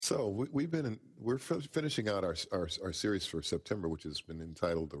So we're finishing out our series for September, which has been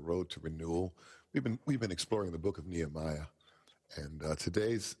entitled "The Road to Renewal." We've been exploring the book of Nehemiah, and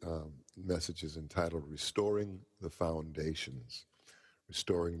today's message is entitled "Restoring the Foundations."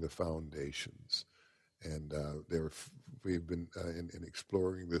 Restoring the foundations, and we've been in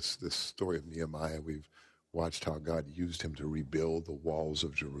exploring this story of Nehemiah. We've watched how God used him to rebuild the walls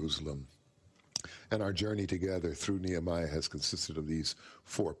of Jerusalem. And our journey together through Nehemiah has consisted of these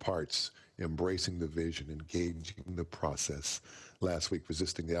 4 parts: embracing the vision, engaging the process, last week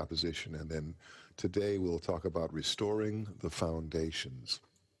resisting the opposition, and then today we'll talk about restoring the foundations.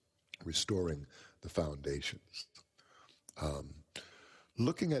 Restoring the foundations.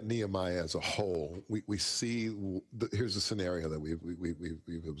 Looking at Nehemiah as a whole, we see, here's the scenario that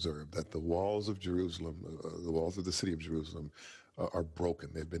we've observed, that the walls of Jerusalem, the walls of the city of Jerusalem are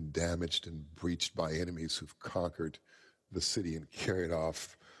broken. They've been damaged and breached by enemies who've conquered the city and carried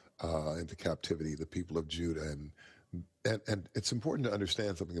off into captivity the people of Judah. And it's important to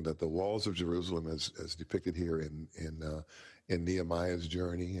understand something, that the walls of Jerusalem, as depicted here in Nehemiah's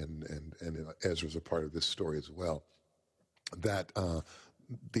journey, and Ezra's a part of this story as well, that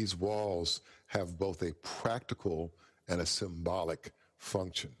these walls have both a practical and a symbolic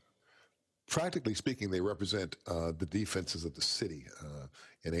function. Practically speaking, they represent the defenses of the city.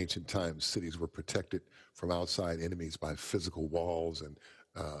 In ancient times, cities were protected from outside enemies by physical walls, and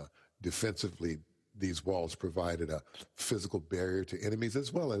defensively, these walls provided a physical barrier to enemies,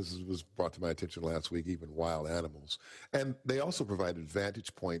 as well as was brought to my attention last week, even wild animals. And they also provided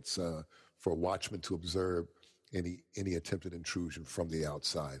vantage points for watchmen to observe any attempted intrusion from the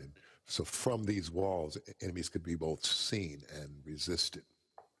outside. And so from these walls, enemies could be both seen and resisted.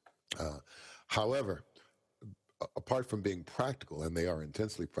 However, apart from being practical, and they are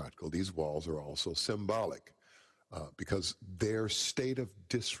intensely practical, these walls are also symbolic because their state of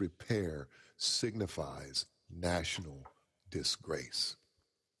disrepair signifies national disgrace.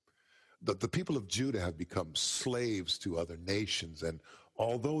 The people of Judah have become slaves to other nations, and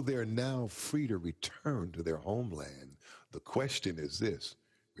although they're now free to return to their homeland, the question is this: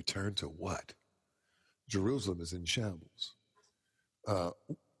 return to what? Jerusalem is in shambles.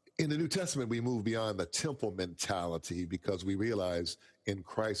 In the New Testament, we move beyond the temple mentality because we realize in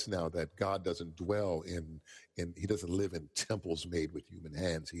Christ now that God doesn't dwell he doesn't live in temples made with human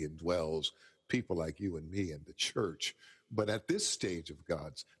hands. He indwells people like you and me and the church. But at this stage of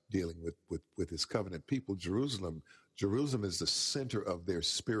God's dealing with his covenant people, Jerusalem is the center of their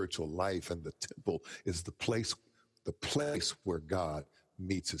spiritual life, and the temple is the place where God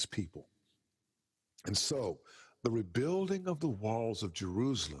meets his people. And so the rebuilding of the walls of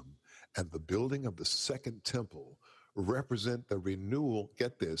Jerusalem and the building of the second temple represent the renewal,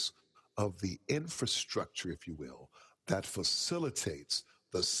 get this, of the infrastructure, if you will, that facilitates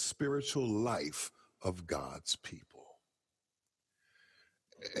the spiritual life of God's people.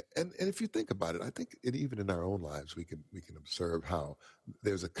 And if you think about it, I think even in our own lives, we can observe how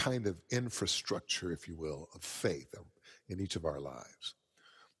there's a kind of infrastructure, if you will, of faith in each of our lives.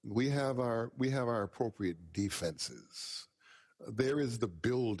 We have our appropriate defenses. There is the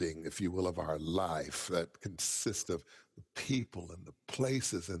building, if you will, of our life that consists of the people and the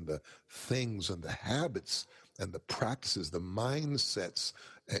places and the things and the habits and the practices, the mindsets,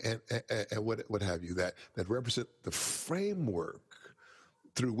 and what have you, that represent the framework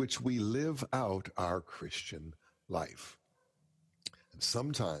through which we live out our Christian life. And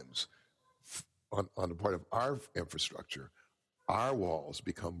sometimes, on the part of our infrastructure, our walls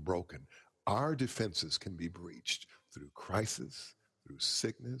become broken. Our defenses can be breached through crisis, through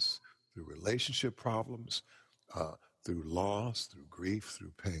sickness, through relationship problems, through loss, through grief,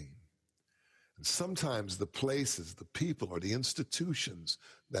 through pain. And sometimes the places, the people, or the institutions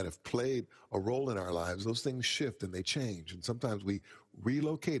that have played a role in our lives, those things shift and they change. And sometimes we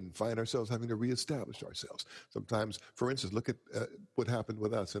relocate and find ourselves having to reestablish ourselves. Sometimes, for instance, look at what happened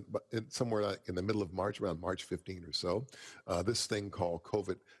with us somewhere like in the middle of March, around March 15 or so. This thing called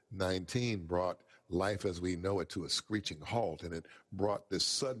COVID-19 brought life as we know it to a screeching halt, and it brought this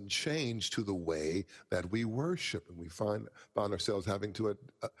sudden change to the way that we worship, and we found ourselves having to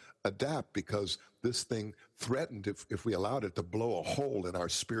adapt because this thing threatened, if we allowed it, to blow a hole in our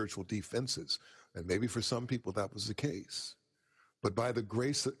spiritual defenses. And maybe for some people that was the case. But by the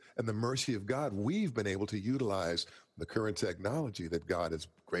grace and the mercy of God, we've been able to utilize the current technology that God has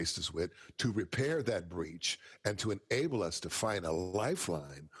graced us with to repair that breach and to enable us to find a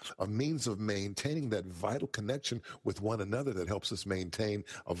lifeline, a means of maintaining that vital connection with one another that helps us maintain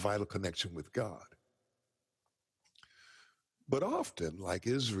a vital connection with God. But often, like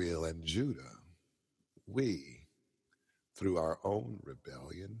Israel and Judah, we through our own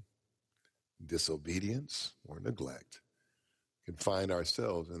rebellion, disobedience, or neglect, can find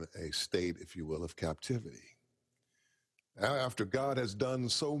ourselves in a state, if you will, of captivity. Now, after God has done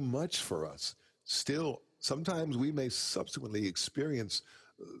so much for us, still, sometimes we may subsequently experience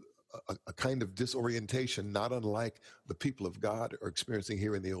a kind of disorientation, not unlike the people of God are experiencing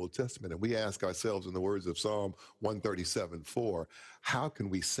here in the Old Testament. And we ask ourselves, in the words of Psalm 137:4, how can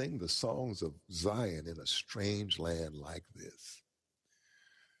we sing the songs of Zion in a strange land like this?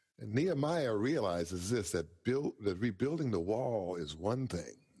 And Nehemiah realizes this, that rebuilding the wall is one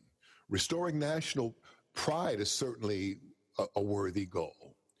thing. Restoring national pride is certainly a worthy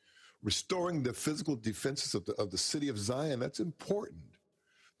goal. Restoring the physical defenses of the city of Zion, that's important.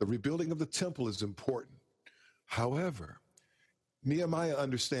 The rebuilding of the temple is important. However, Nehemiah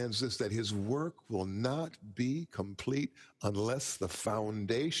understands this, that his work will not be complete unless the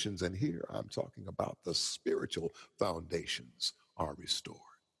foundations, and here I'm talking about the spiritual foundations, are restored.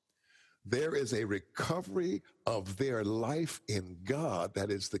 There is a recovery of their life in God that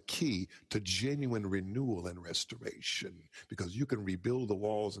is the key to genuine renewal and restoration, because you can rebuild the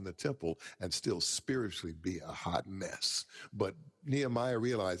walls in the temple and still spiritually be a hot mess. But Nehemiah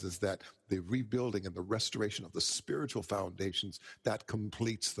realizes that the rebuilding and the restoration of the spiritual foundations, that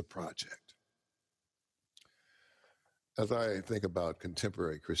completes the project. As I think about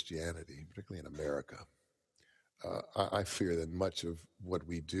contemporary Christianity, particularly in America, I fear that much of what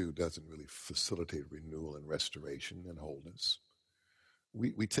we do doesn't really facilitate renewal and restoration and wholeness.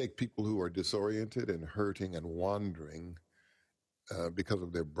 We take people who are disoriented and hurting and wandering because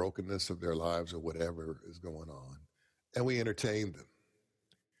of their brokenness of their lives or whatever is going on, and we entertain them.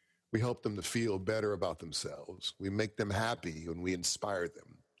 We help them to feel better about themselves. We make them happy and we inspire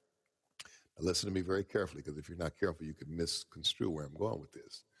them. Now, listen to me very carefully, because if you're not careful, you could misconstrue where I'm going with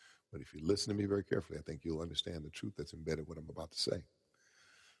this. But if you listen to me very carefully, I think you'll understand the truth that's embedded in what I'm about to say.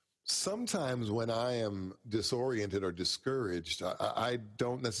 Sometimes when I am disoriented or discouraged, I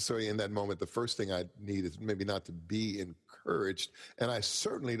don't necessarily in that moment, the first thing I need is maybe not to be encouraged, and I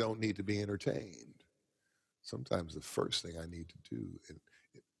certainly don't need to be entertained. Sometimes the first thing I need to do,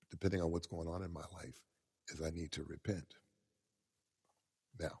 depending on what's going on in my life, is I need to repent.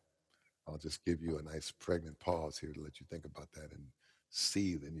 Now, I'll just give you a nice pregnant pause here to let you think about that and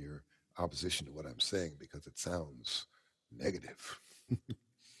seethe in your opposition to what I'm saying, because it sounds negative.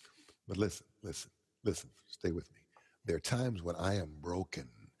 But listen, stay with me. There are times when I am broken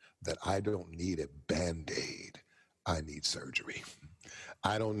that I don't need a Band-Aid. I need surgery.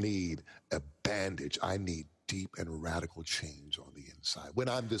 I don't need a bandage. I need deep and radical change on the inside. When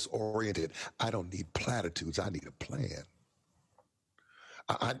I'm disoriented, I don't need platitudes. I need a plan.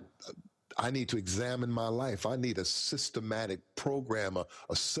 I need to examine my life. I need a systematic program,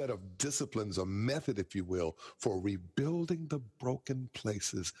 a set of disciplines, a method, if you will, for rebuilding the broken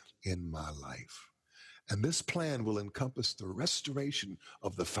places in my life. And this plan will encompass the restoration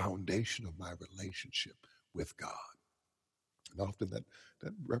of the foundation of my relationship with God. And often that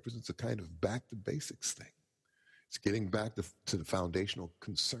represents a kind of back to basics thing. It's getting back to the foundational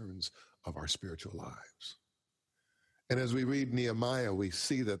concerns of our spiritual lives. And as we read Nehemiah, we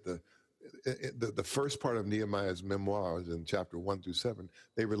see that the first part of Nehemiah's memoirs in chapter 1-7,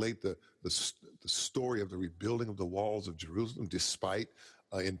 they relate the story of the rebuilding of the walls of Jerusalem despite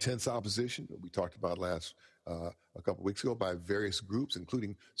intense opposition that we talked about a couple of weeks ago by various groups,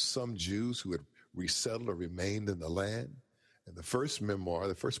 including some Jews who had resettled or remained in the land. And the first memoir,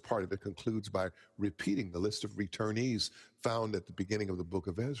 the first part of it, concludes by repeating the list of returnees found at the beginning of the book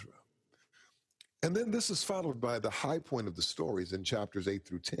of Ezra. And then this is followed by the high point of the stories in chapters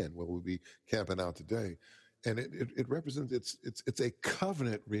 8-10, where we'll be camping out today. And it represents, it's a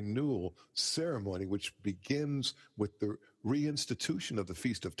covenant renewal ceremony, which begins with the reinstitution of the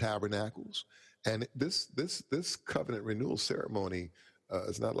Feast of Tabernacles. And this covenant renewal ceremony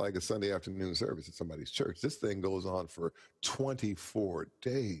is not like a Sunday afternoon service at somebody's church. This thing goes on for 24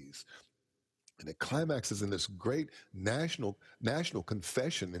 days. And it climaxes in this great national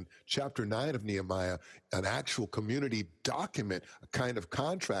confession in chapter 9 of Nehemiah. An actual community document, a kind of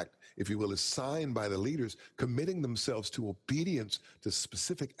contract, if you will, is signed by the leaders, committing themselves to obedience to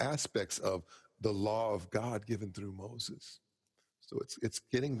specific aspects of the law of God given through Moses. So it's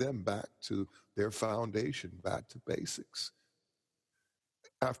getting them back to their foundation, back to basics.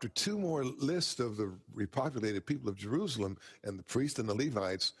 After two more lists of the repopulated people of Jerusalem and the priests and the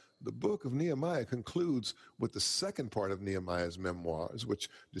Levites, the book of Nehemiah concludes with the second part of Nehemiah's memoirs, which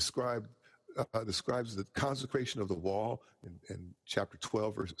describes the consecration of the wall in chapter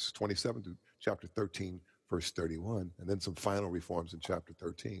 12, verses 27 to chapter 13, verse 31, and then some final reforms in chapter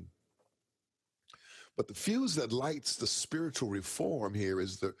 13. But the fuse that lights the spiritual reform here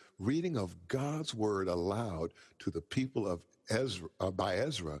is the reading of God's word aloud to the people of Ezra, by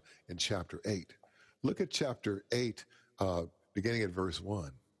Ezra in chapter 8. Look at chapter 8, beginning at verse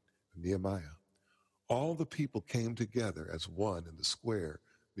 1, Nehemiah. All the people came together as one in the square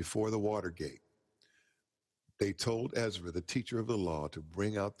before the water gate. They told Ezra, the teacher of the law, to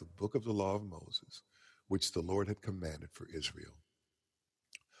bring out the book of the law of Moses, which the Lord had commanded for Israel.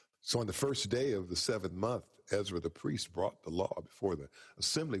 So on the first day of the 7th month, Ezra the priest brought the law before the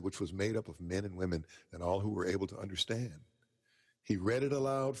assembly, which was made up of men and women and all who were able to understand. He read it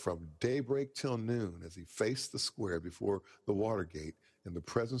aloud from daybreak till noon as he faced the square before the water gate in the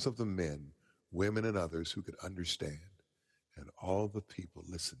presence of the men, women, and others who could understand. And all the people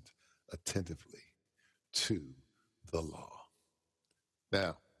listened attentively to the law.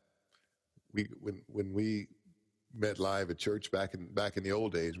 Now, when we met live at church back in the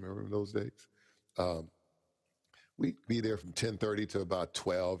old days, remember those days? We'd be there from 10:30 to about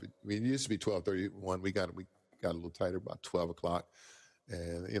 12. I mean, it used to be 12:31. We got a little tighter, about 12 o'clock,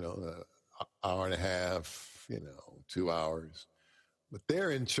 and an hour and a half, 2 hours. But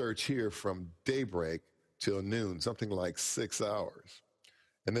they're in church here from daybreak till noon, something like 6 hours.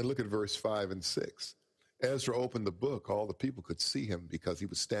 And then look at verse 5 and 6. Ezra opened the book. All the people could see him because he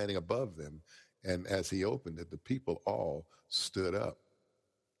was standing above them. And as he opened it, the people all stood up.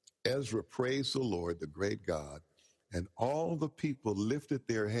 Ezra praised the Lord, the great God, and all the people lifted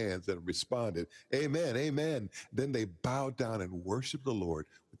their hands and responded, "Amen, amen." Then they bowed down and worshiped the Lord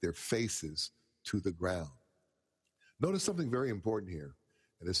with their faces to the ground. Notice something very important here,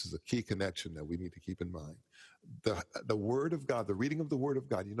 and this is a key connection that we need to keep in mind. The Word of God, the reading of the Word of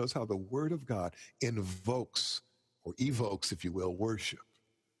God, you notice how the Word of God invokes, or evokes, if you will, worship.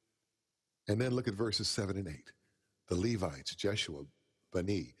 And then look at verses 7 and 8. The Levites, Jeshua,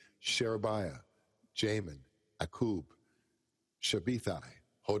 Bani, Sherebiah, Jamin, Akub, Shabbethai,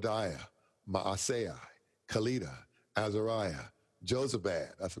 Hodiah, Maaseiah, Kalida, Azariah,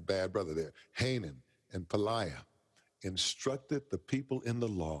 Jozabad, that's a bad brother there, Hanan, and Peliah, instructed the people in the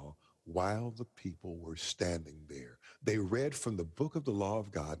law while the people were standing there. They read from the book of the law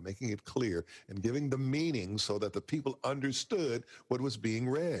of God, making it clear and giving the meaning so that the people understood what was being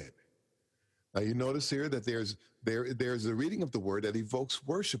read. Now you notice here that there's a reading of the word that evokes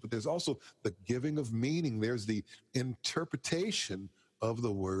worship, but there's also the giving of meaning. There's the interpretation of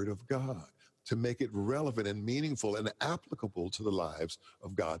the word of God to make it relevant and meaningful and applicable to the lives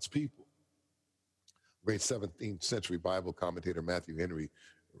of God's people. Great 17th century Bible commentator Matthew Henry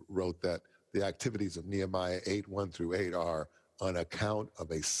wrote that the activities of Nehemiah 8, 1 through 8 are on account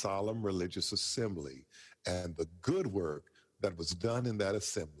of a solemn religious assembly and the good work that was done in that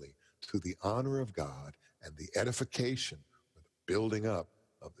assembly to the honor of God and the edification or the building up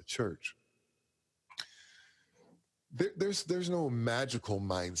of the church. There's no magical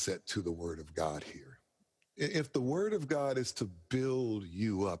mindset to the word of God here. If the word of God is to build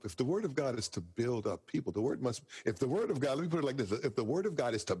you up, if the word of God is to build up people, if the word of God, let me put it like this, if the word of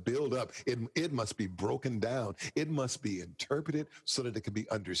God is to build up, it must be broken down. It must be interpreted so that it can be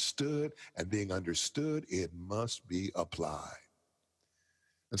understood, and being understood, it must be applied.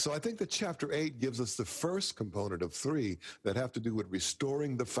 And so I think that chapter 8 gives us the first component of 3 that have to do with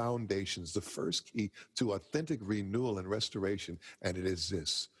restoring the foundations, the first key to authentic renewal and restoration, and it is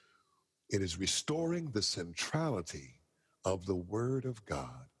this. It is restoring the centrality of the Word of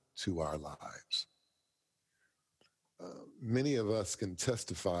God to our lives. Many of us can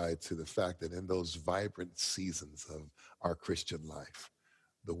testify to the fact that in those vibrant seasons of our Christian life,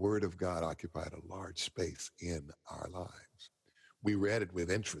 the Word of God occupied a large space in our lives. We read it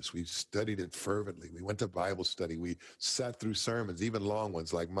with interest. We studied it fervently. We went to Bible study. We sat through sermons, even long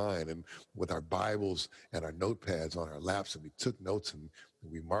ones like mine, and with our Bibles and our notepads on our laps, and we took notes and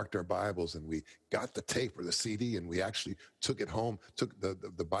we marked our Bibles, and we got the tape or the CD, and we actually took it home, took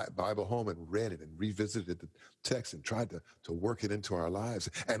the Bible home and read it and revisited the text and tried to work it into our lives.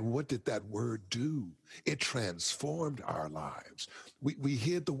 And what did that word do? It transformed our lives. We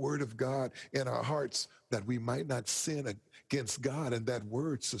hid the word of God in our hearts that we might not sin against God, and that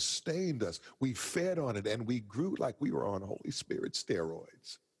word sustained us. We fed on it, and we grew like we were on Holy Spirit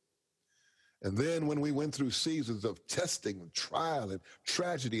steroids. And then when we went through seasons of testing and trial and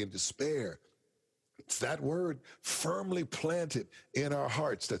tragedy and despair, it's that word firmly planted in our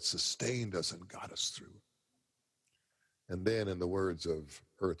hearts that sustained us and got us through. And then in the words of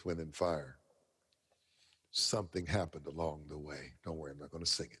Earth, Wind, and Fire, something happened along the way. Don't worry, I'm not going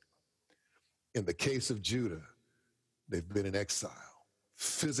to sing it. In the case of Judah, they've been in exile,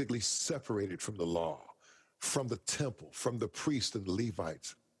 physically separated from the law, from the temple, from the priests and the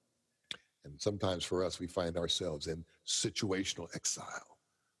Levites. And sometimes for us, we find ourselves in situational exile,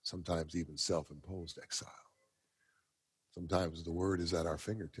 sometimes even self-imposed exile. Sometimes the word is at our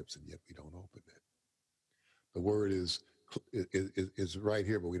fingertips and yet we don't open it. The word is right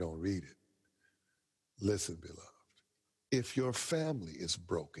here, but we don't read it. Listen, beloved. If your family is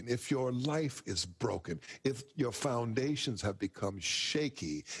broken, if your life is broken, if your foundations have become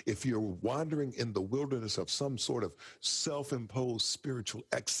shaky, if you're wandering in the wilderness of some sort of self-imposed spiritual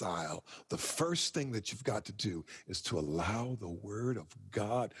exile, the first thing that you've got to do is to allow the word of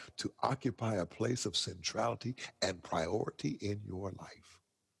God to occupy a place of centrality and priority in your life.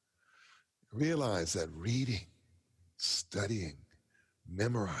 Realize that reading, studying,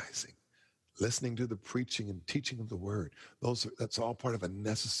 memorizing, listening to the preaching and teaching of the word, that's all part of a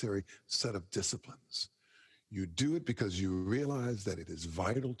necessary set of disciplines. You do it because you realize that it is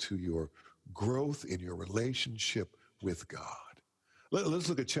vital to your growth in your relationship with God. Let's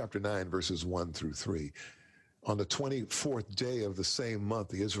look at chapter 9, verses 1 through 3. On the 24th day of the same month,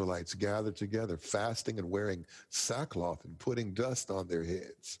 the Israelites gathered together, fasting and wearing sackcloth and putting dust on their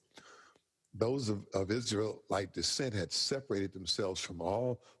heads. Those of Israelite descent had separated themselves from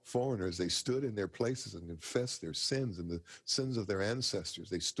all foreigners. They stood in their places and confessed their sins and the sins of their ancestors.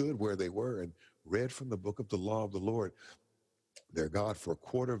 They stood where they were and read from the book of the law of the Lord, their God, for a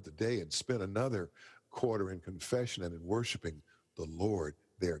quarter of the day, and spent another quarter in confession and in worshiping the Lord,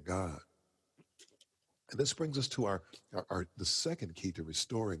 their God. And this brings us to the second key to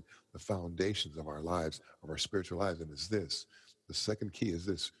restoring the foundations of our lives, of our spiritual lives, and it's this. The second key is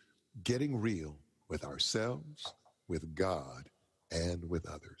this: getting real with ourselves, with God, and with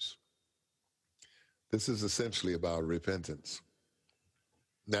others. This is essentially about repentance.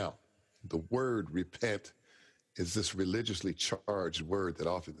 Now, the word repent is this religiously charged word that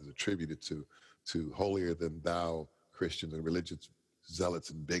often is attributed to holier than thou Christians and religious zealots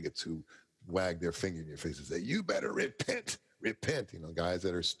and bigots who wag their finger in your face and say, you better repent, repent. You know, guys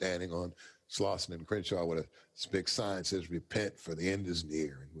that are standing on Slauson and Crenshaw with a big sign that says, repent, for the end is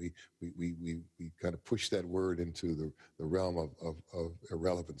near. And we kind of push that word into the realm of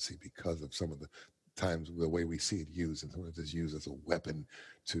irrelevancy because of some of the times the way we see it used, and sometimes it's used as a weapon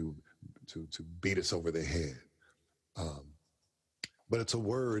to beat us over the head. But it's a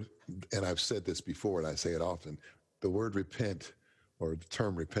word, and I've said this before, and I say it often, the word repent, or the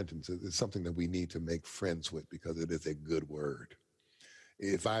term repentance, is something that we need to make friends with because it is a good word.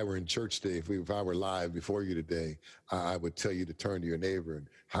 If I were in church today, if I were live before you today, I would tell you to turn to your neighbor and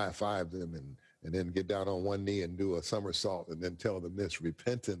high five them and then get down on one knee and do a somersault and then tell them this: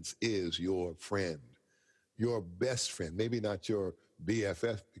 repentance is your friend, your best friend. Maybe not your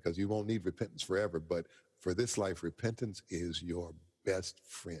BFF, because you won't need repentance forever, but for this life, repentance is your best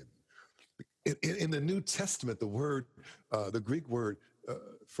friend. In the New Testament, the Greek word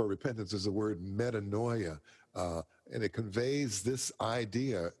for repentance is the word metanoia, and it conveys this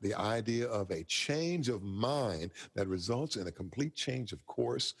idea, the idea of a change of mind that results in a complete change of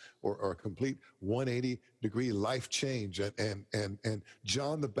course, or a complete 180-degree life change. And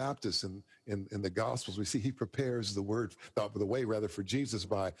John the Baptist in the Gospels, we see he prepares the way for Jesus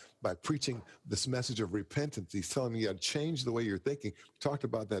by preaching this message of repentance. He's telling you to change the way you're thinking. We talked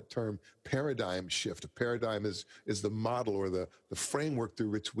about that term paradigm shift. A paradigm is the model or the framework through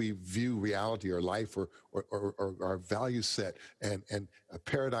which we view reality or life or our value set. And a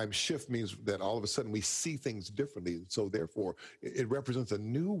paradigm shift means that all of a sudden we see things differently. So therefore, it represents a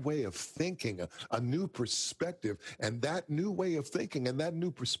new way of thinking, a new perspective. And that new way of thinking and that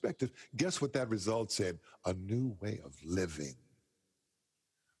new perspective, guess what that results in? A new way of living.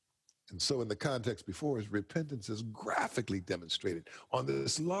 And so in the context before us, repentance is graphically demonstrated on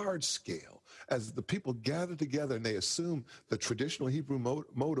this large scale as the people gather together and they assume the traditional Hebrew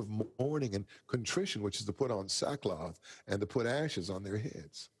mode of mourning and contrition, which is to put on sackcloth and to put ashes on their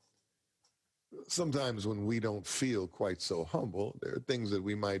heads. Sometimes when we don't feel quite so humble, there are things that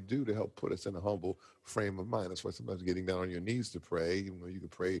we might do to help put us in a humble frame of mind. That's why sometimes getting down on your knees to pray, even though you can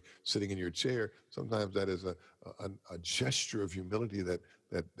pray sitting in your chair, sometimes that is a gesture of humility that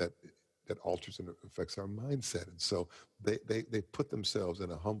alters and affects our mindset. And so they put themselves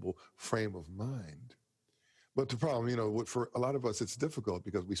in a humble frame of mind. But the problem, for a lot of us, it's difficult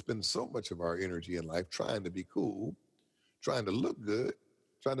because we spend so much of our energy in life trying to be cool, trying to look good,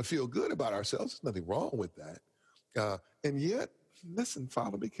 trying to feel good about ourselves. There's nothing wrong with that. And yet, listen,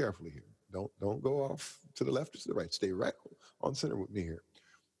 follow me carefully here. Don't go off to the left or to the right. Stay right on center with me here.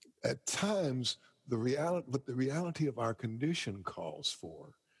 At times, what the reality of our condition calls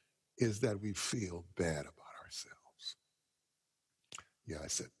for is that we feel bad about ourselves. Yeah, I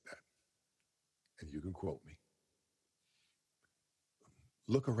said that. And you can quote me.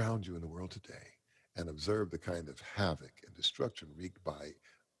 Look around you in the world today and observe the kind of havoc and destruction wreaked by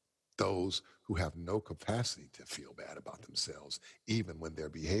those who have no capacity to feel bad about themselves, even when they're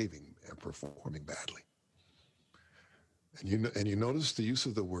behaving and performing badly. And you notice the use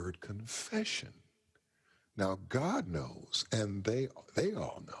of the word confession. Now, God knows, and they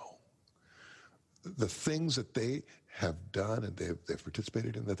all know the things that they have done, and they've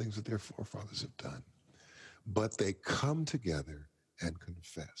participated in the things that their forefathers have done. But they come together and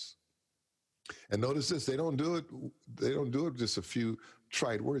confess. And notice this: they don't do it with just a few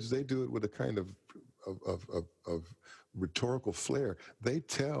trite words. They do it with a kind of rhetorical flair. They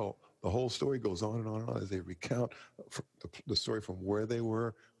tell the whole story, goes on and on and on as they recount the story from where they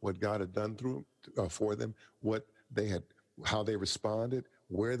were, what God had done for them, what they had, how they responded,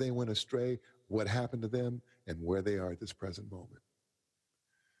 where they went astray, what happened to them, and where they are at this present moment.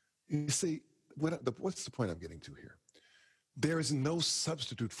 You see, what's the point I'm getting to here? There is no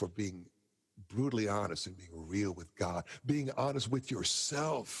substitute for being brutally honest and being real with God, being honest with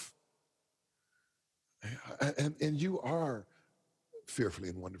yourself. And you are fearfully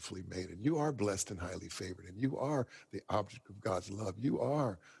and wonderfully made, and you are blessed and highly favored, and you are the object of God's love. You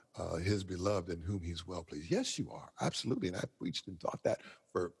are his beloved in whom he's well pleased. Yes, you are. Absolutely. And I've preached and taught that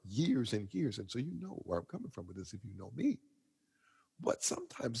for years and years. And so you know where I'm coming from with this if you know me. But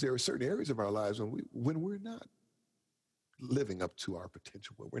sometimes there are certain areas of our lives when we're not living up to our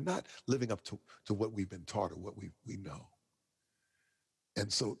potential, when we're not living up to what we've been taught or what we know.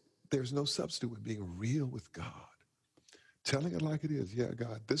 And so there's no substitute with being real with God. Telling it like it is. Yeah,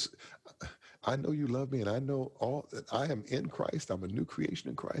 God, I know you love me, and I know all that I am in Christ. I'm a new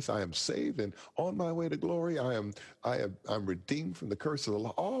creation in Christ. I am saved and on my way to glory. I'm redeemed from the curse of the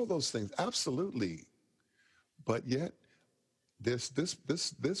law. All those things, absolutely. But yet, this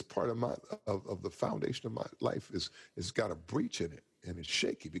part of the foundation of my life is got a breach in it, and it's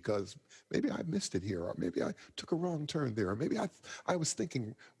shaky because maybe I missed it here, or maybe I took a wrong turn there, or maybe I was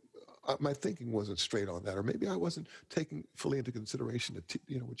thinking. My thinking wasn't straight on that, or maybe I wasn't taking fully into consideration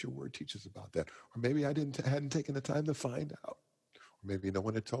what your word teaches about that, or maybe I hadn't taken the time to find out, or maybe no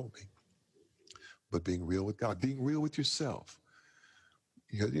one had told me. But being real with God, being real with yourself,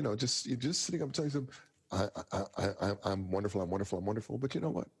 you're just sitting up telling them, I'm wonderful, I'm wonderful, I'm wonderful. But you know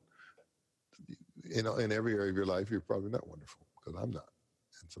what? In every area of your life, you're probably not wonderful, because I'm not.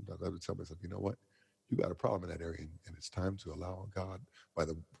 And sometimes I would tell myself, you know what? You got a problem in that area, and it's time to allow God, by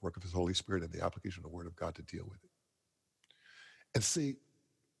the work of his Holy Spirit and the application of the word of God, to deal with it. And see,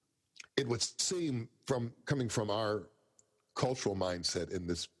 it would seem coming from our cultural mindset in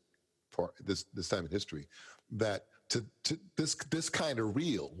this time in history, that this kind of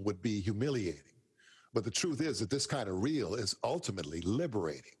real would be humiliating. But the truth is that this kind of real is ultimately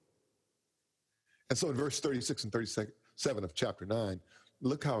liberating. And so in verse 36 and 37 of chapter 9,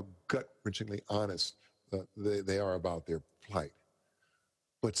 look how gut-wrenchingly honest they are about their plight.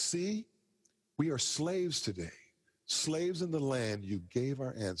 But see, we are slaves today, slaves in the land you gave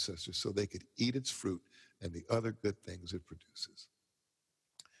our ancestors so they could eat its fruit and the other good things it produces.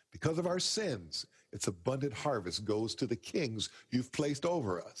 Because of our sins, its abundant harvest goes to the kings you've placed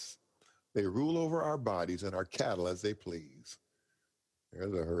over us. They rule over our bodies and our cattle as they please.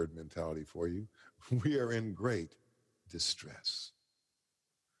 There's a herd mentality for you. We are in great distress.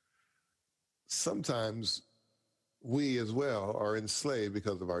 Sometimes we as well are enslaved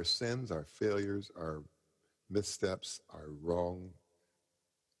because of our sins, our failures, our missteps, our wrong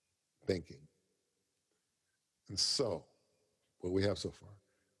thinking. And so, what we have so far,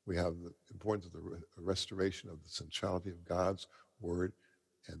 we have the importance of the restoration of the centrality of God's word,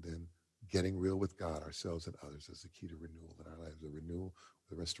 and then getting real with God, ourselves, and others as the key to renewal in our lives, the renewal,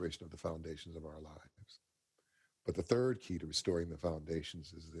 the restoration of the foundations of our lives. But the third key to restoring the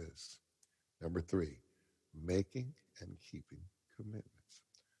foundations is this. Number 3, making and keeping commitments.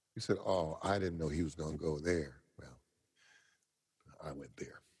 You said, oh, I didn't know he was going to go there. Well, I went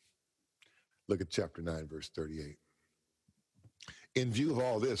there. Look at chapter 9, verse 38. In view of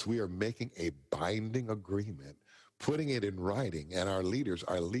all this, we are making a binding agreement, putting it in writing, and our leaders,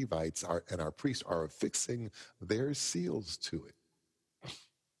 our Levites, and our priests are affixing their seals to it.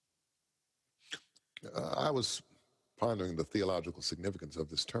 I was pondering the theological significance of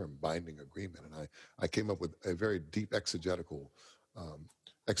this term, binding agreement, and I came up with a very deep exegetical,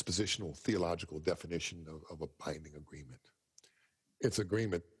 expositional, theological definition of a binding agreement. It's an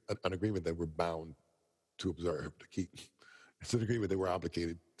agreement that we're bound to observe, to keep. It's an agreement that we're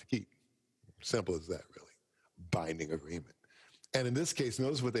obligated to keep. Simple as that, really. Binding agreement. And in this case,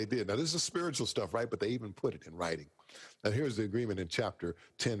 notice what they did. Now, this is spiritual stuff, right? But they even put it in writing. Now, here's the agreement in chapter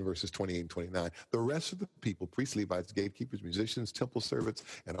 10, verses 28 and 29. The rest of the people, priests, Levites, gatekeepers, musicians, temple servants,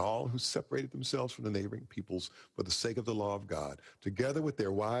 and all who separated themselves from the neighboring peoples for the sake of the law of God, together with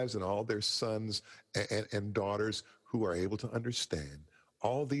their wives and all their sons and daughters who are able to understand,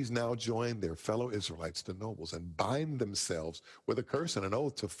 all these now join their fellow Israelites, the nobles, and bind themselves with a curse and an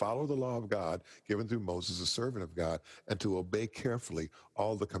oath to follow the law of God given through Moses, the servant of God, and to obey carefully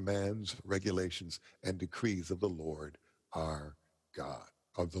all the commands, regulations, and decrees of the Lord our God,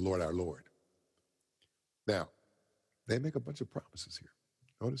 of the Lord our Lord. Now, they make a bunch of promises here.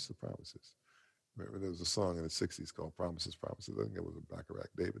 Notice the promises. Remember, there was a song in the 60s called Promises, Promises. I think it was a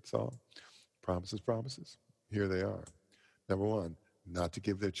Bacharach David song. Promises, promises. Here they are. Number one, not to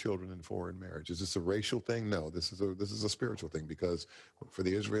give their children in foreign marriage. Is this a racial thing? No, this is a spiritual thing, because for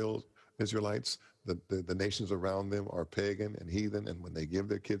the Israelites, the nations around them are pagan and heathen, and when they give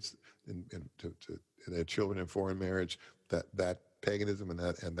their kids to their children in foreign marriage, that paganism and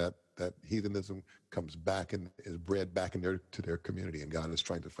that heathenism comes back and is bred back in to their community, and God is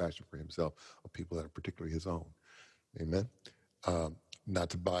trying to fashion for himself a people that are particularly his own. Amen.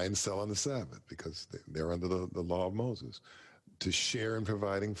 Not to buy and sell on the Sabbath, because they're under the law of Moses. To share in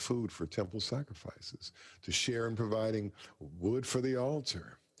providing food for temple sacrifices, to share in providing wood for the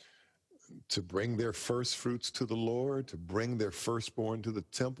altar, to bring their first fruits to the Lord, to bring their firstborn to the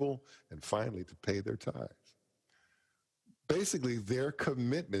temple, and finally to pay their tithes. Basically, their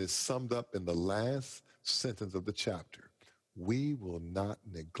commitment is summed up in the last sentence of the chapter. We will not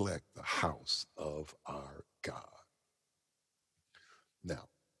neglect the house of our God. Now,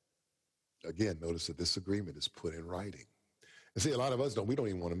 again, notice that this agreement is put in writing. And see, a lot of us we don't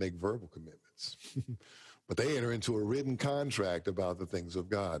even want to make verbal commitments. But they enter into a written contract about the things of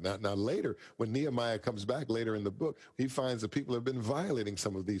God. Now later, when Nehemiah comes back later in the book, he finds that people have been violating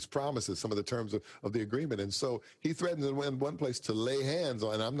some of these promises, some of the terms of the agreement. And so he threatens in one place to lay hands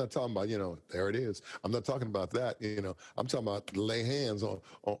on, and I'm not talking about, there it is. I'm not talking about that, I'm talking about lay hands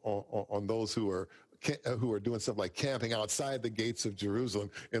on those who are doing stuff like camping outside the gates of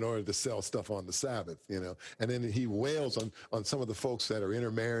Jerusalem in order to sell stuff on the Sabbath, And then he wails on some of the folks that are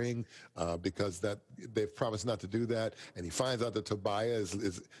intermarrying because that they've promised not to do that. And he finds out that Tobiah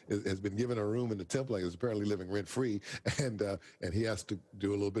has been given a room in the temple, like he's apparently living rent free, and he has to do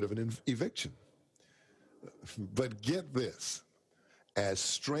a little bit of an eviction. But get this. As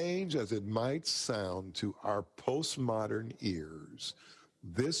strange as it might sound to our postmodern ears,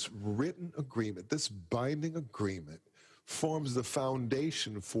 this written agreement, this binding agreement, forms the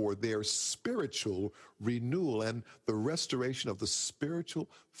foundation for their spiritual renewal and the restoration of the spiritual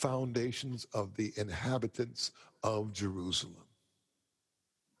foundations of the inhabitants of Jerusalem.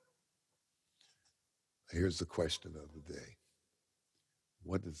 Here's the question of the day.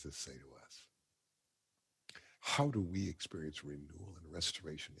 What does this say to us? How do we experience renewal and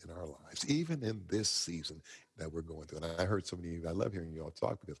restoration in our lives, even in this season that we're going through? And I heard so many of you, I love hearing you all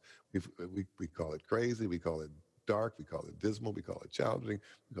talk, because we call it crazy, we call it dark, we call it dismal, we call it challenging,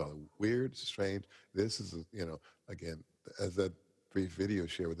 we call it weird, strange. This is, again, as that brief video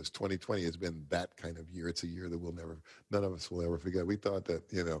share with us, 2020 has been that kind of year. It's a year that none of us will ever forget. We thought that,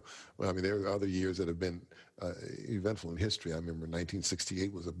 there are other years that have been eventful in history. I remember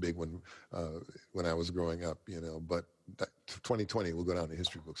 1968 was a big one when I was growing up, but 2020 will go down in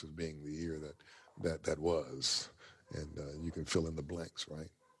history books as being the year that was. And you can fill in the blanks, right?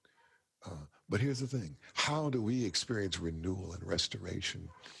 But here's the thing. How do we experience renewal and restoration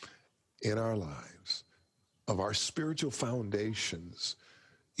in our lives of our spiritual foundations,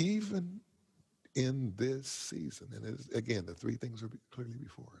 even in this season? And again, the three things are clearly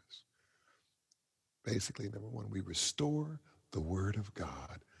before us. Basically, number one, we restore the Word of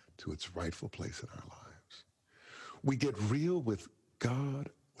God to its rightful place in our lives. We get real with God,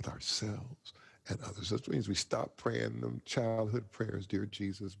 with ourselves, and others. That means we stop praying them childhood prayers, dear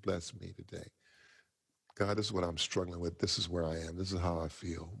Jesus, bless me today. God, this is what I'm struggling with. This is where I am. This is how I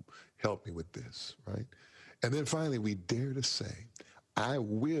feel. Help me with this, right? And then finally, we dare to say, I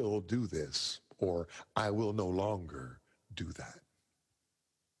will do this, or I will no longer do that.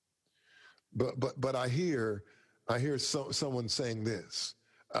 But I hear someone saying this.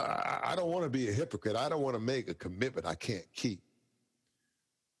 I don't want to be a hypocrite. I don't want to make a commitment I can't keep.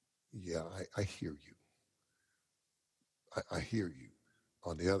 Yeah, I hear you. I hear you.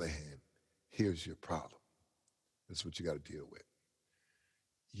 On the other hand, here's your problem. This is what you got to deal with.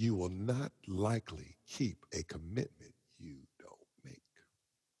 You will not likely keep a commitment you don't make.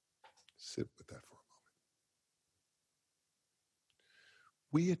 Sit with that for a moment.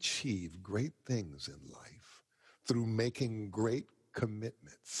 We achieve great things in life through making great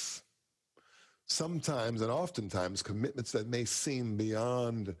commitments. Sometimes and oftentimes commitments that may seem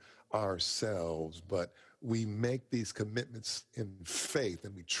beyond ourselves, but we make these commitments in faith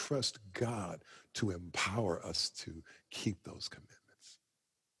and we trust God to empower us to keep those commitments.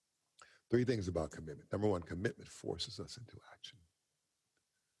 Three things about commitment. Number one, commitment forces us into action.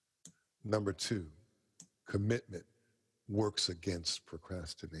 Number two, commitment works against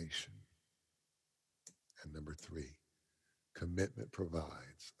procrastination. And number three, commitment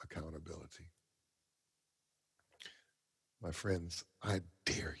provides accountability. My friends, I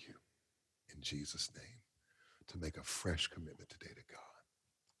dare you in Jesus' name to make a fresh commitment today to God.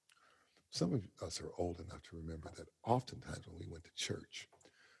 Some of us are old enough to remember that oftentimes when we went to church,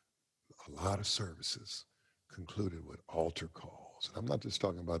 a lot of services concluded with altar calls. And I'm not just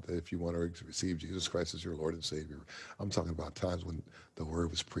talking about that if you want to receive Jesus Christ as your Lord and Savior. I'm talking about times when the word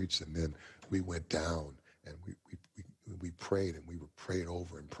was preached and then we went down and we prayed and we were prayed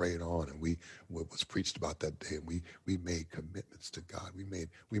over and prayed on and what was preached about that day, and we made commitments to God.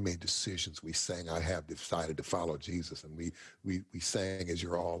 We made decisions. We sang, I have decided to follow Jesus, and we sang as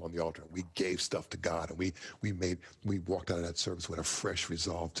you're all on the altar. We gave stuff to God, and we walked out of that service with a fresh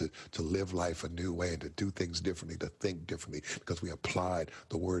resolve to live life a new way and to do things differently, to think differently, because we applied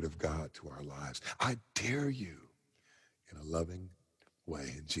the word of God to our lives. I dare you in a loving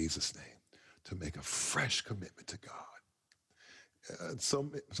way in Jesus' name to make a fresh commitment to God.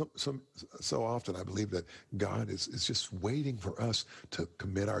 So often I believe that God is just waiting for us to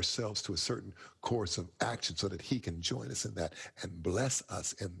commit ourselves to a certain course of action so that he can join us in that and bless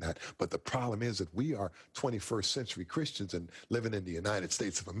us in that. But the problem is that we are 21st century Christians and living in the United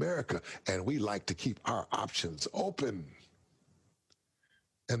States of America, and we like to keep our options open.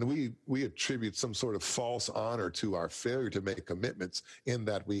 And we attribute some sort of false honor to our failure to make commitments, in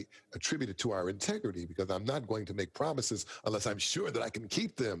that we attribute it to our integrity, because I'm not going to make promises unless I'm sure that I can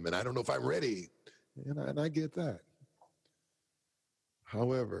keep them, and I don't know if I'm ready. And I get that.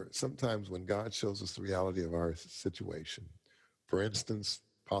 However, sometimes when God shows us the reality of our situation, for instance,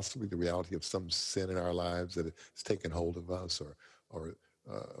 possibly the reality of some sin in our lives that has taken hold of us, or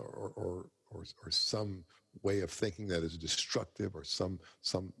some way of thinking that is destructive, or some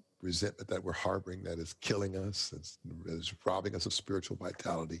resentment that we're harboring that is killing us, that is robbing us of spiritual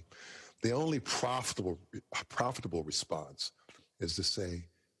vitality. The only profitable response is to say,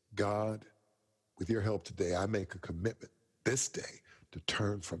 God, with your help today, I make a commitment this day to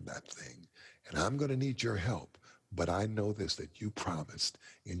turn from that thing. And I'm going to need your help. But I know this, that you promised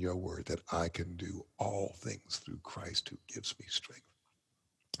in your word that I can do all things through Christ who gives me strength.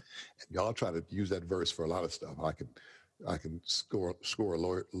 And y'all try to use that verse for a lot of stuff. I can score a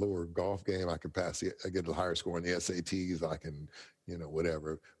lower golf game. I can I get a higher score in the SATs. I can,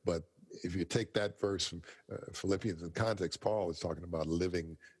 whatever. But if you take that verse from Philippians in context, Paul is talking about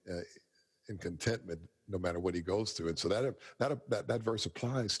living in contentment no matter what he goes through. And so that verse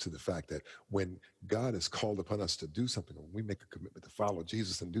applies to the fact that when God has called upon us to do something, when we make a commitment to follow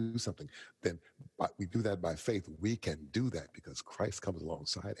Jesus and do something, then we do that by faith. We can do that because Christ comes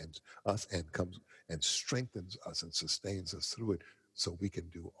alongside us and comes and strengthens us and sustains us through it, so we can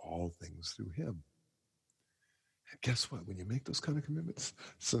do all things through him. And guess what? When you make those kind of commitments,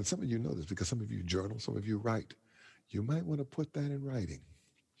 so some of you know this because some of you journal, some of you write, you might want to put that in writing,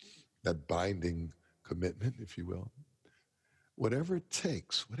 that binding commitment, if you will. Whatever it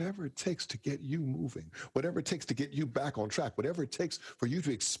takes to get you moving, whatever it takes to get you back on track, whatever it takes for you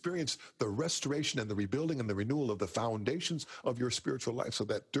to experience the restoration and the rebuilding and the renewal of the foundations of your spiritual life, so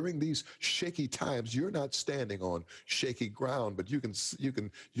that during these shaky times, you're not standing on shaky ground, but you can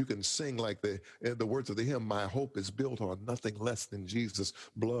sing like the words of the hymn, my hope is built on nothing less than Jesus'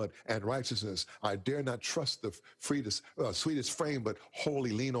 blood and righteousness. I dare not trust the sweetest frame, but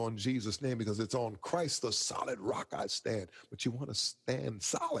wholly lean on Jesus' name, because it's on Christ, the solid rock, I stand. But you want to stand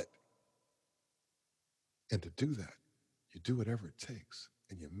solid. And to do that, you do whatever it takes.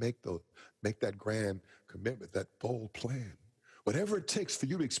 And you make that grand commitment, that bold plan. Whatever it takes for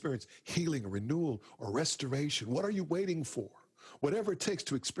you to experience healing, renewal, or restoration. What are you waiting for? Whatever it takes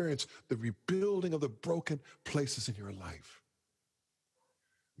to experience the rebuilding of the broken places in your life.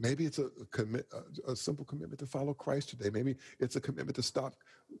 Maybe it's a simple commitment to follow Christ today. Maybe it's a commitment to stop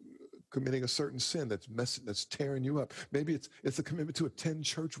committing a certain sin that's tearing you up. Maybe it's a commitment to attend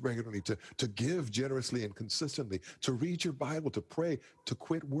church regularly, to give generously and consistently, to read your Bible, to pray, to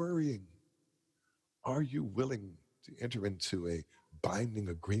quit worrying. Are you willing to enter into a binding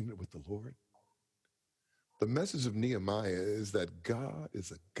agreement with the Lord? The message of Nehemiah is that God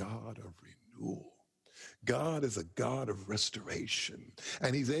is a God of renewal. God is a God of restoration,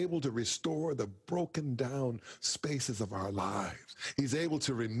 and he's able to restore the broken down spaces of our lives. He's able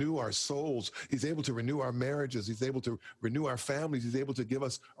to renew our souls. He's able to renew our marriages. He's able to renew our families. He's able to give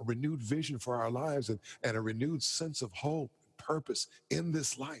us a renewed vision for our lives and a renewed sense of hope and purpose in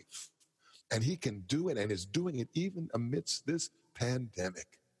this life. And he can do it and is doing it even amidst this pandemic.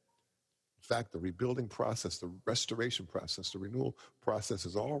 In fact, the rebuilding process, the restoration process, the renewal process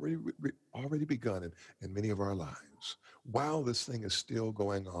has already begun in many of our lives. While this thing is still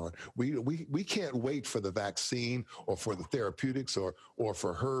going on, we can't wait for the vaccine or for the therapeutics or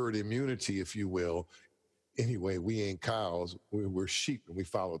for herd immunity, if you will. Anyway, we ain't cows, we're sheep, and we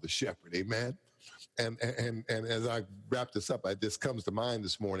follow the shepherd. Amen. And as I wrap this up, this comes to mind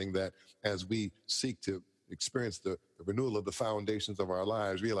this morning that as we seek to experience the renewal of the foundations of our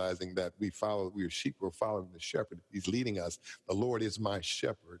lives, realizing that we are sheep, we're following the shepherd. He's leading us. The Lord is my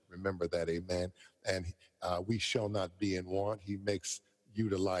shepherd. Remember that, amen. And we shall not be in want. He makes you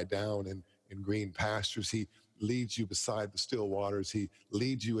to lie down in green pastures. He leads you beside the still waters. He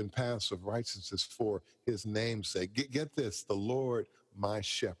leads you in paths of righteousness for his name's sake. Get this, the Lord my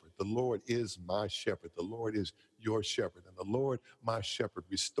shepherd. The Lord is my shepherd. The Lord is your shepherd. And the Lord my shepherd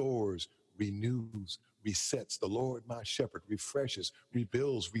restores, renews, resets. The Lord my shepherd refreshes,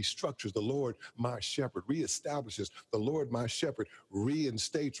 rebuilds, restructures. The Lord my shepherd reestablishes. The Lord my shepherd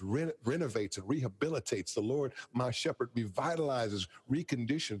reinstates, renovates, and rehabilitates. The Lord my shepherd revitalizes,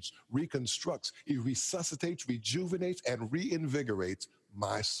 reconditions, reconstructs. He resuscitates, rejuvenates, and reinvigorates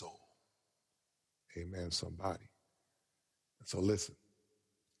my soul. Amen, somebody. So listen,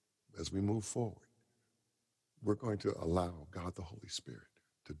 as we move forward, we're going to allow God the Holy Spirit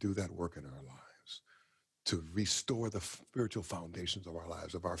to do that work in our lives, to restore the spiritual foundations of our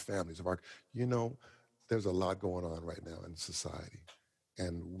lives, of our families, there's a lot going on right now in society.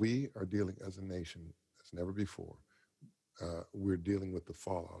 And we are dealing as a nation as never before. We're dealing with the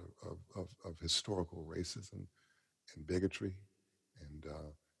fallout of historical racism and bigotry and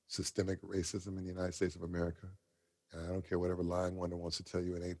systemic racism in the United States of America. And I don't care whatever lying wonder wants to tell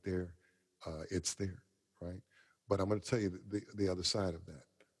you it ain't there. It's there, right? But I'm going to tell you the other side of that.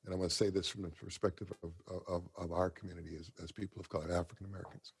 And I'm going to say this from the perspective of our community as people of color, African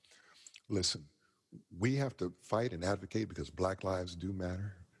Americans. Listen, we have to fight and advocate because Black lives do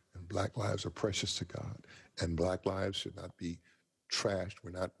matter, and Black lives are precious to God, and Black lives should not be trashed.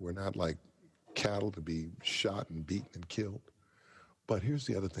 We're not like cattle to be shot and beaten and killed. But here's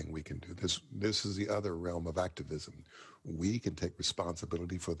the other thing we can do. This is the other realm of activism. We can take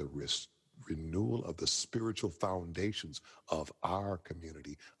responsibility for the renewal of the spiritual foundations of our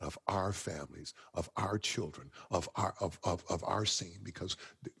community, of our families, of our children, of our scene, because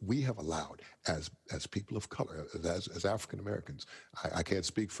we have allowed, as people of color, as African Americans, I can't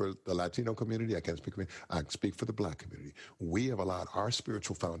speak for the Latino community, I can speak for the Black community. We have allowed our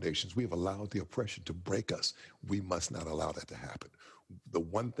spiritual foundations, we have allowed the oppression to break us. We must not allow that to happen. The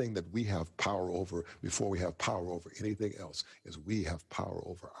one thing that we have power over before we have power over anything else is we have power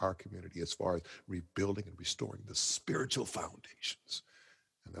over our community as far as rebuilding and restoring the spiritual foundations.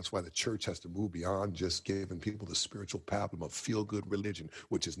 And that's why the church has to move beyond just giving people the spiritual pablum of feel-good religion,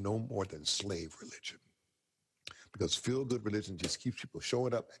 which is no more than slave religion. Because feel-good religion just keeps people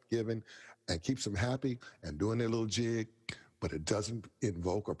showing up and giving and keeps them happy and doing their little jig, but it doesn't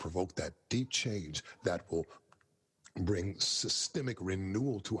invoke or provoke that deep change that will bring systemic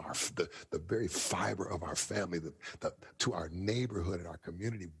renewal to the very fiber of our family, to our neighborhood and our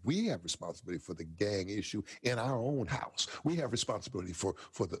community. We have responsibility for the gang issue in our own house. We have responsibility for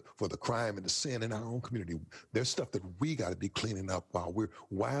the crime and the sin in our own community. There's stuff that we got to be cleaning up while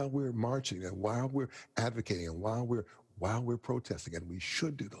we're marching and while we're advocating and while we're protesting, and we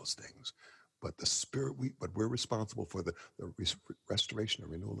should do those things. But we're responsible for the restoration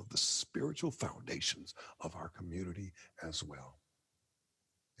and renewal of the spiritual foundations of our community as well.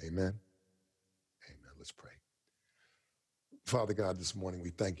 Amen. Amen. Let's pray. Father God, this morning we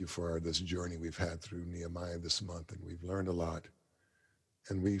thank you for this journey we've had through Nehemiah this month, and we've learned a lot.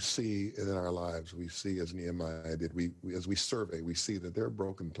 And we see in our lives, we see as Nehemiah did, as we survey, we see that there are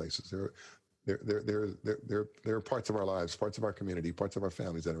broken places. There are parts of our lives, parts of our community, parts of our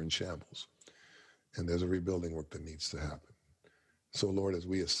families that are in shambles. And there's a rebuilding work that needs to happen. So, Lord, as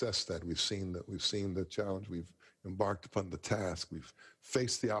we assess that, we've seen the challenge, we've embarked upon the task, we've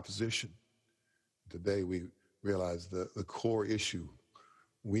faced the opposition. Today, we realize the core issue.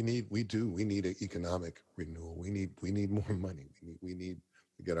 We need an economic renewal. We need more money. We need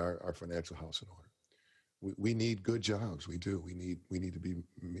to get our financial house in order. We need good jobs. We do. We need to be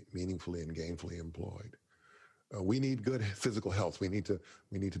meaningfully and gainfully employed. We need good physical health. We need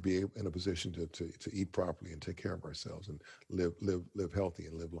to be in a position to eat properly and take care of ourselves and live healthy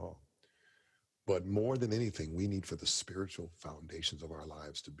and live long. But more than anything, we need for the spiritual foundations of our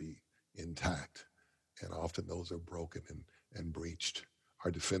lives to be intact. And often those are broken and breached.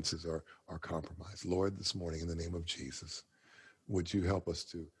 Our defenses are compromised. Lord, this morning, in the name of Jesus, would you help us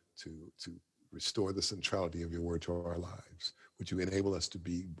to restore the centrality of your word to our lives? Would you enable us to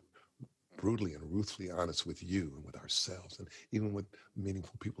be brutally and ruthlessly honest with you and with ourselves and even with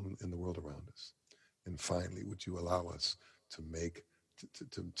meaningful people in the world around us? And finally, would you allow us to make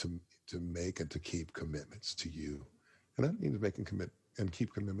make and to keep commitments to you? And that means making and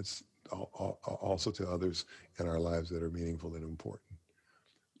keep commitments also to others in our lives that are meaningful and important.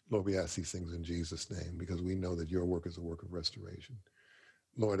 Lord, we ask these things in Jesus' name because we know that your work is a work of restoration.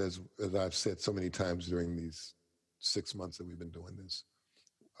 Lord, as I've said so many times during these 6 months that we've been doing this,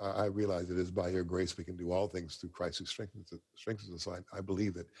 I realize it is by your grace we can do all things through Christ who strengthens us. So I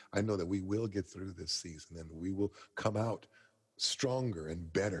believe that, I know that we will get through this season and we will come out stronger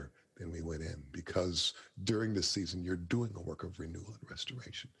and better than we went in, because during this season you're doing a work of renewal and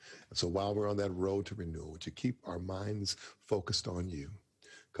restoration. And so while we're on that road to renewal, would you keep our minds focused on you?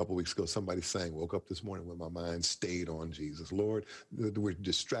 A couple of weeks ago, somebody sang, woke up this morning with my mind stayed on Jesus. Lord, we're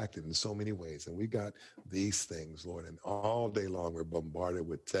distracted in so many ways, and we got these things, Lord, and all day long we're bombarded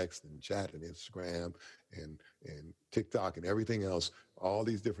with text and chat and Instagram and TikTok and everything else, all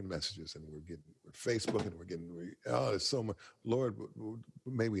these different messages, and we're Facebook, and there's so much. Lord,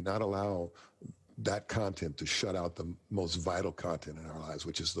 may we not allow that content to shut out the most vital content in our lives,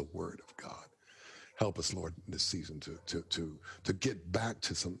 which is the Word of God. Help us, Lord, in this season to get back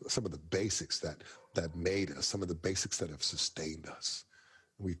to some of the basics that made us, some of the basics that have sustained us.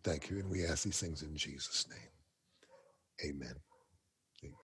 We thank you, and we ask these things in Jesus' name. Amen.